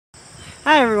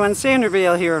Hi everyone, Sandra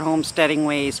Vale here at Homesteading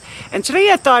Ways, and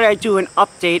today I thought I'd do an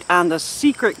update on the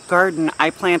secret garden I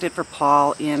planted for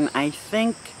Paul in, I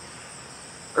think,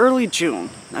 early June.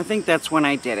 I think that's when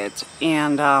I did it,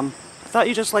 and I thought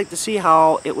you'd just like to see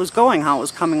how it was going, how it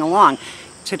was coming along.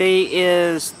 Today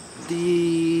is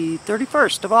the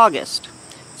 31st of August.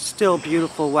 Still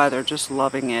beautiful weather, just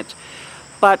loving it.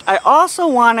 But I also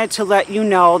wanted to let you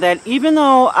know that even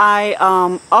though I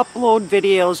upload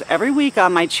videos every week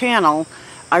on my channel,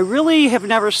 I really have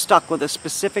never stuck with a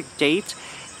specific date.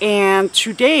 And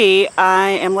today I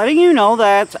am letting you know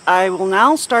that I will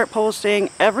now start posting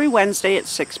every Wednesday at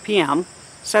 6 p.m.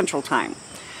 Central Time.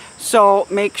 So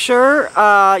make sure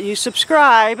you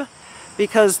subscribe,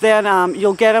 because then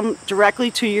you'll get them directly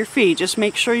to your feed. Just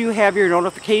make sure you have your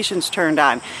notifications turned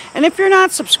on. And if you're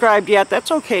not subscribed yet,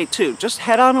 that's okay too. Just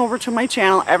head on over to my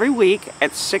channel every week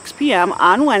at 6 p.m.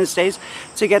 on Wednesdays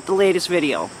to get the latest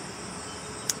video.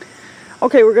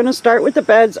 Okay, we're going to start with the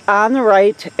beds on the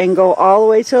right and go all the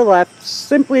way to the left,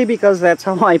 simply because that's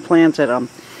how I planted them.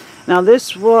 Now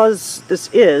this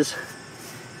is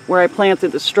where I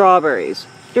planted the strawberries.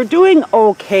 They're doing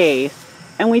okay.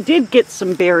 And we did get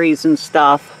some berries and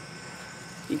stuff.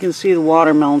 You can see the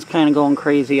watermelons kind of going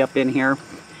crazy up in here.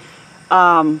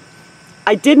 I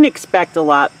didn't expect a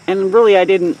lot, and really I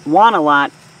didn't want a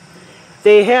lot.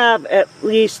 They have, at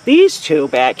least these two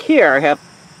back here, have,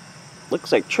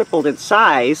 looks like, tripled in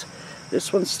size.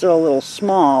 This one's still a little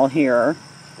small here.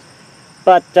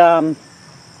 But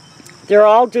they're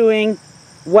all doing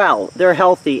well. They're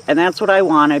healthy, and that's what I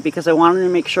wanted, because I wanted to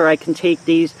make sure I can take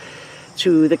these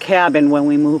to the cabin when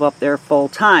we move up there full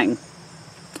time.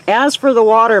 As for the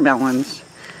watermelons,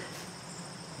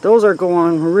 those are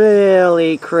going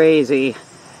really crazy.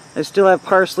 I still have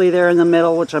parsley there in the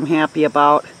middle, which I'm happy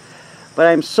about, but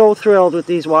I'm so thrilled with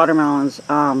these watermelons.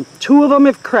 Two of them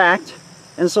have cracked,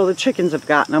 and so the chickens have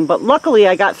gotten them, but luckily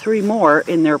I got 3 more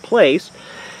in their place.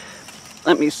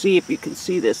 Let me see if you can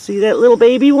see this. See that little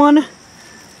baby one?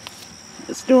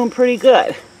 It's doing pretty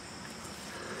good.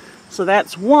 So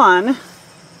that's one.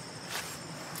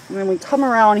 And then we come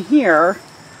around here.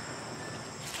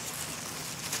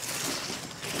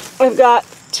 I've got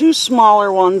 2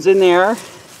 smaller ones in there.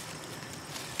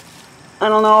 I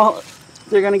don't know if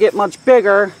they're going to get much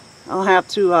bigger. I'll have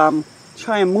to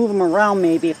try and move them around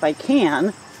maybe if I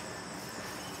can.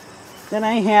 Then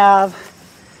I have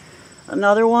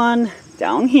another one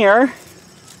down here.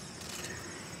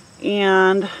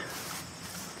 And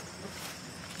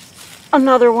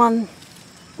another one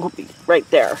will be right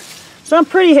there. So I'm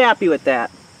pretty happy with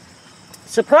that.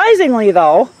 Surprisingly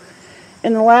though,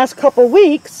 in the last couple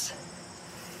weeks,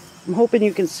 I'm hoping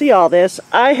you can see all this,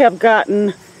 I have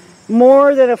gotten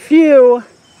more than a few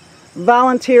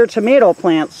volunteer tomato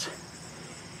plants.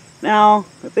 Now,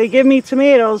 if they give me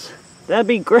tomatoes, that'd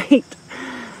be great.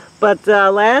 But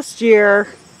last year,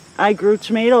 I grew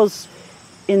tomatoes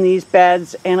in these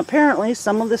beds, and apparently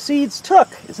some of the seeds took.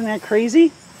 Isn't that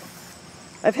crazy?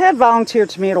 I've had volunteer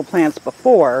tomato plants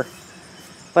before,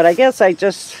 but I guess I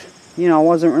just,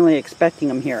 wasn't really expecting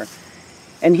them here.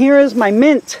 And here is my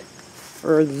mint,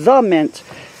 or the mint.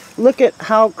 Look at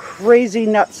how crazy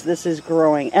nuts this is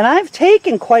growing. And I've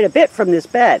taken quite a bit from this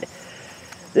bed.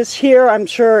 This here, I'm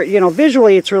sure,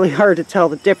 visually it's really hard to tell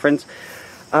the difference.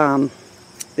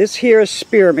 This here is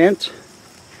spearmint,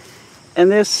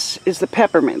 and this is the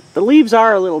peppermint. The leaves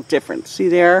are a little different. See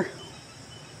there?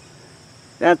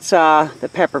 That's the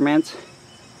peppermint,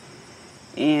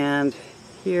 and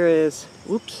here is,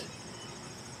 whoops,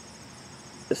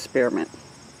 the spearmint.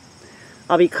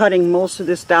 I'll be cutting most of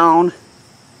this down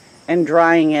and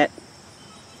drying it,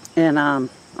 and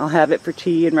I'll have it for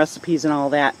tea and recipes and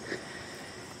all that.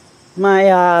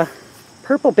 My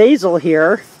purple basil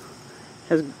here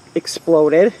has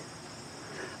exploded.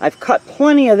 I've cut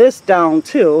plenty of this down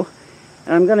too,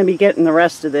 and I'm going to be getting the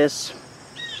rest of this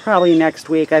probably next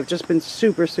week. I've just been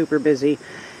super busy,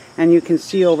 and you can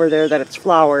see over there that it's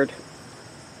flowered.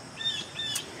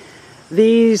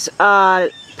 These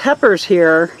peppers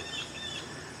here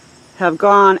have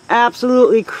gone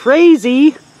absolutely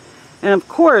crazy, and of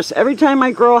course every time I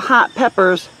grow hot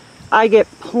peppers I get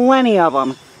plenty of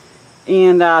them.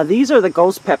 And these are the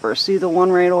ghost peppers. See the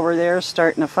one right over there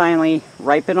starting to finally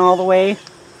ripen all the way?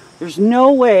 There's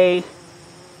no way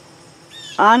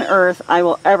on earth I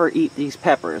will ever eat these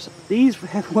peppers. These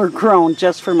were grown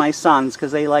just for my sons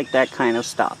because they like that kind of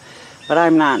stuff. But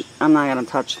I'm not going to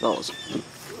touch those.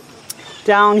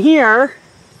 Down here,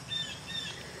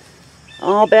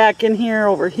 all back in here,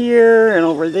 over here, and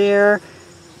over there,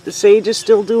 the sage is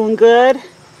still doing good.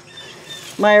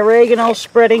 My oregano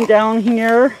spreading down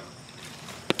here.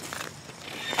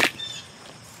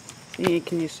 See,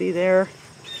 can you see there?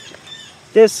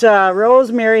 This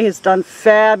rosemary has done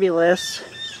fabulous.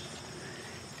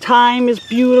 Thyme is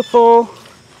beautiful.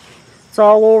 It's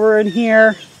all over in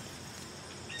here.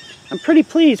 I'm pretty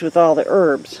pleased with all the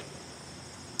herbs.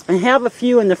 I have a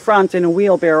few in the front in a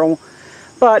wheelbarrow,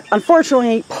 but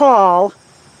unfortunately Paul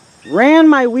ran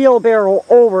my wheelbarrow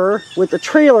over with the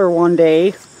trailer one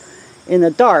day in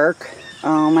the dark.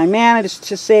 I managed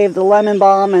to save the lemon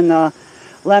balm and the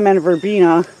lemon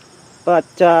verbena, but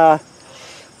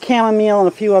chamomile and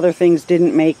a few other things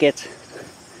didn't make it.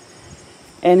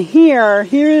 And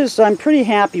here's, I'm pretty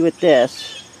happy with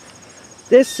this.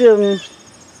 This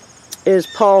is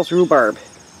Paul's rhubarb.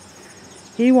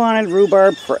 He wanted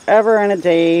rhubarb forever and a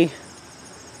day.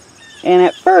 And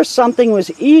at first something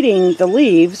was eating the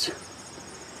leaves.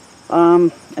 I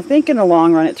think in the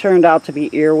long run it turned out to be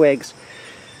earwigs.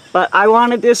 But I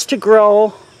wanted this to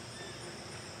grow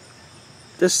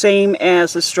the same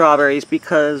as the strawberries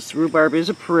because rhubarb is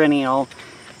a perennial.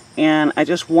 And I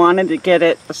just wanted to get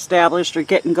it established or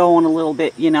getting going a little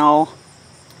bit, you know,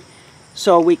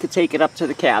 so we could take it up to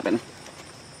the cabin.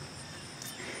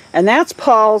 And that's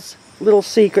Paul's little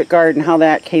secret garden, how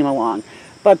that came along.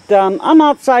 But I'm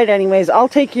outside anyways. I'll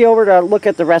take you over to look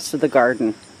at the rest of the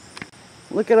garden.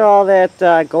 Look at all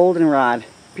that goldenrod.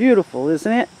 Beautiful,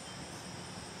 isn't it?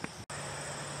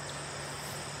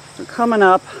 We're coming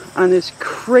up on this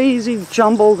crazy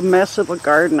jumbled mess of a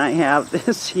garden I have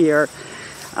this year.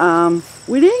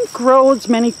 We didn't grow as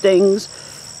many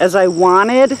things as I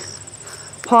wanted.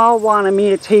 Paul wanted me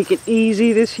to take it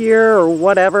easy this year or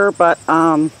whatever, but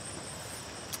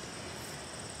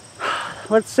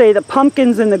let's say the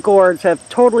pumpkins and the gourds have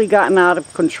totally gotten out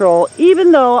of control,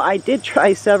 even though I did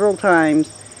try several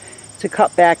times to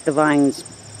cut back the vines.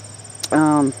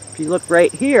 If you look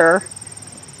right here,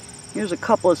 here's a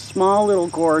couple of small little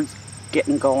gourds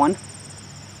getting going.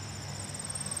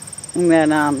 And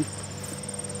then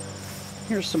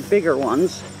here's some bigger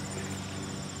ones.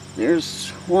 There's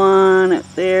one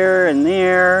up there and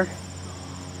there.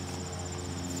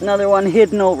 Another one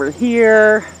hidden over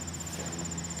here.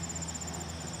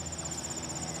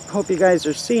 Hope you guys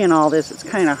are seeing all this. It's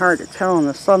kind of hard to tell in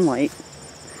the sunlight.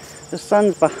 The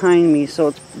sun's behind me, so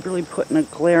it's really putting a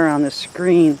glare on the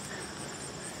screen.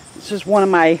 This is one of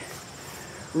my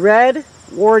red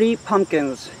warty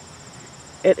pumpkins.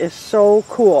 It is so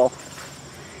cool.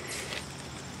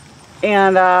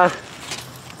 And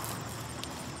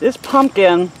this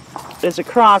pumpkin is a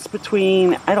cross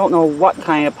between, I don't know what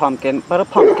kind of pumpkin, but a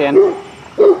pumpkin,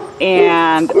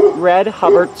 and red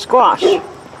Hubbard squash,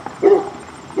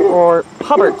 or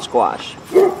Hubbard squash.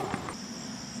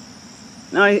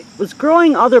 Now I was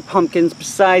growing other pumpkins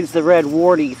besides the red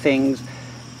warty things,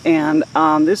 and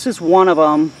this is one of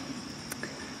them.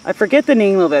 I forget the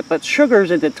name of it, but sugar's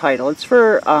in the title. It's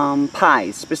for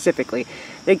pies specifically.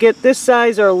 They get this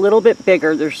size or a little bit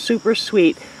bigger. They're super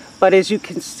sweet, but as you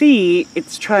can see,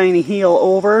 it's trying to heal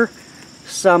over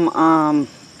some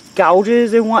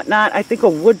gouges and whatnot. I think a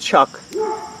woodchuck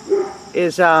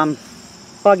is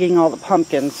bugging all the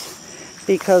pumpkins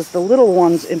because the little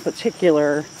ones in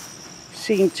particular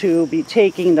seem to be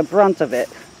taking the brunt of it.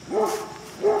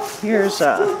 Here's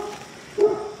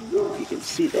if you can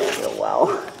see that real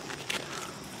well.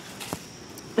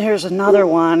 There's another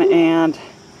one, and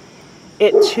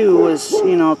it too is,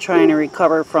 you know, trying to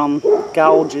recover from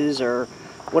gouges or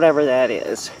whatever that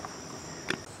is.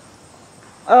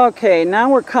 Okay,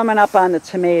 now we're coming up on the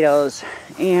tomatoes,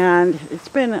 and it's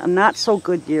been a not so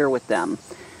good year with them.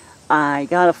 I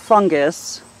got a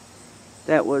fungus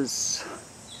that was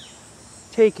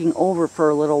taking over for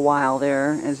a little while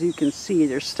there. As you can see,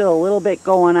 there's still a little bit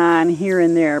going on here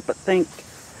and there, but thank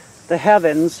the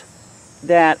heavens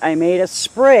that I made a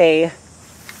spray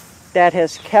that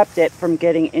has kept it from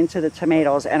getting into the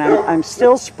tomatoes. And I'm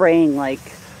still spraying, like,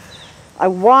 I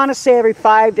want to say every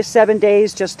 5 to 7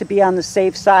 days, just to be on the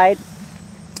safe side.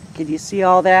 Can you see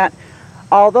all that?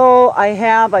 Although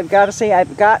I've got to say,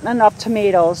 I've gotten enough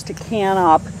tomatoes to can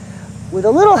up with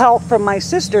a little help from my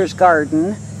sister's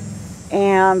garden.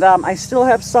 And I still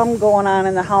have some going on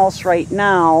in the house right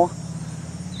now.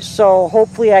 So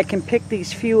hopefully I can pick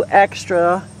these few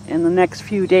extra in the next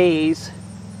few days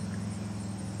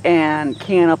and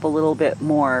can up a little bit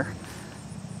more.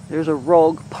 There's a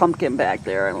rogue pumpkin back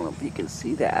there. I don't know if you can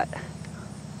see that.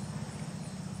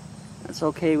 That's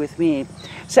okay with me.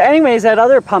 So anyways, that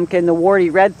other pumpkin, the warty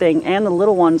red thing, and the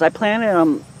little ones, I planted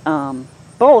them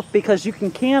both because you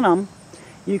can them.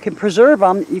 You can preserve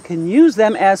them, you can use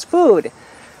them as food.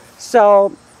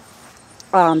 So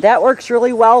that works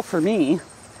really well for me.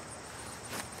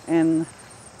 And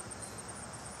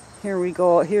here we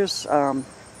go. Here's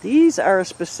These are a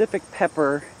specific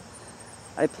pepper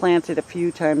I planted a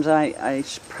few times. I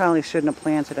probably shouldn't have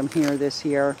planted them here this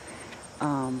year.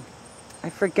 I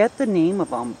forget the name of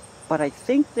them, but I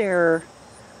think they're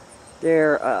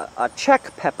a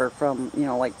Czech pepper from, you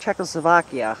know, like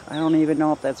Czechoslovakia. I don't even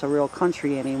know if that's a real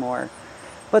country anymore.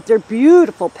 But they're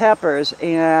beautiful peppers,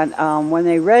 and when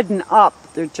they redden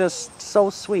up, they're just so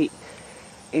sweet.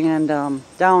 And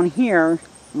down here,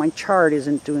 my chard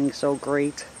isn't doing so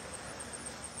great.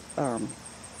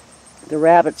 The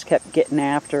rabbits kept getting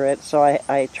after it, so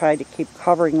I tried to keep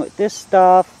covering with this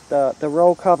stuff, the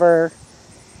row cover.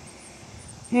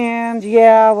 And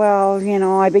yeah, well, you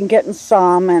know, I've been getting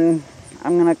some, and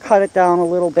I'm going to cut it down a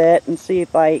little bit and see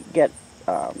if I get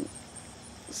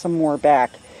some more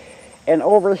back. And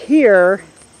over here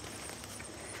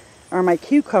are my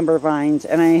cucumber vines,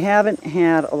 and I haven't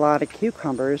had a lot of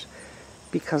cucumbers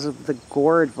because of the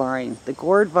gourd vine. The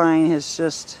gourd vine has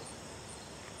just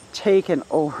taken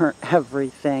over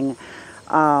everything.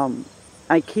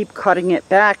 I keep cutting it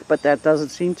back, but that doesn't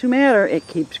seem to matter. It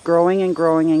keeps growing and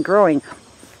growing and growing.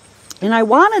 And I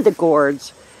wanted the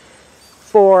gourds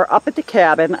for up at the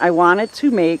cabin. I wanted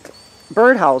to make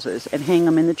birdhouses and hang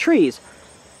them in the trees.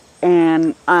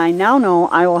 And I now know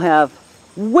I will have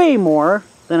way more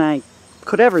than I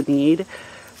could ever need.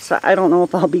 So I don't know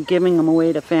if I'll be giving them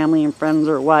away to family and friends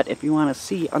or what. If you want to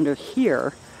see under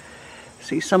here,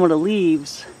 see some of the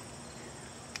leaves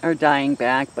are dying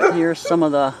back, but here's some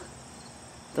of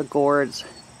the gourds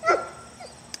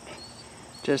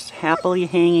just happily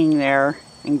hanging there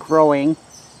and growing.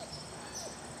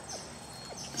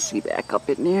 See back up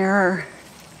in there.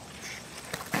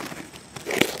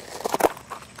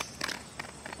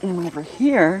 And over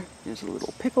here, there's a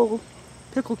little pickle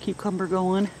cucumber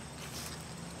going.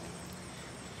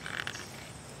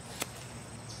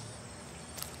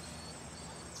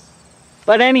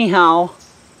 But anyhow,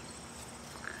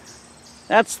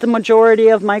 that's the majority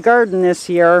of my garden this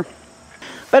year.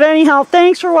 But anyhow,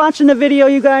 thanks for watching the video,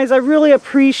 you guys. I really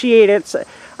appreciate it.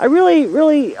 I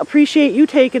really appreciate you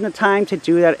taking the time to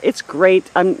do that. It's great.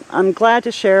 I'm glad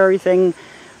to share everything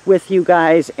with you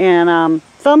guys. And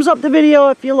thumbs up the video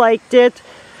if you liked it.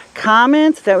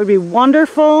 Comment, that would be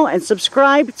wonderful. And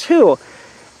subscribe too.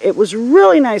 It was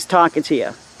really nice talking to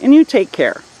you. And you take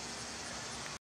care.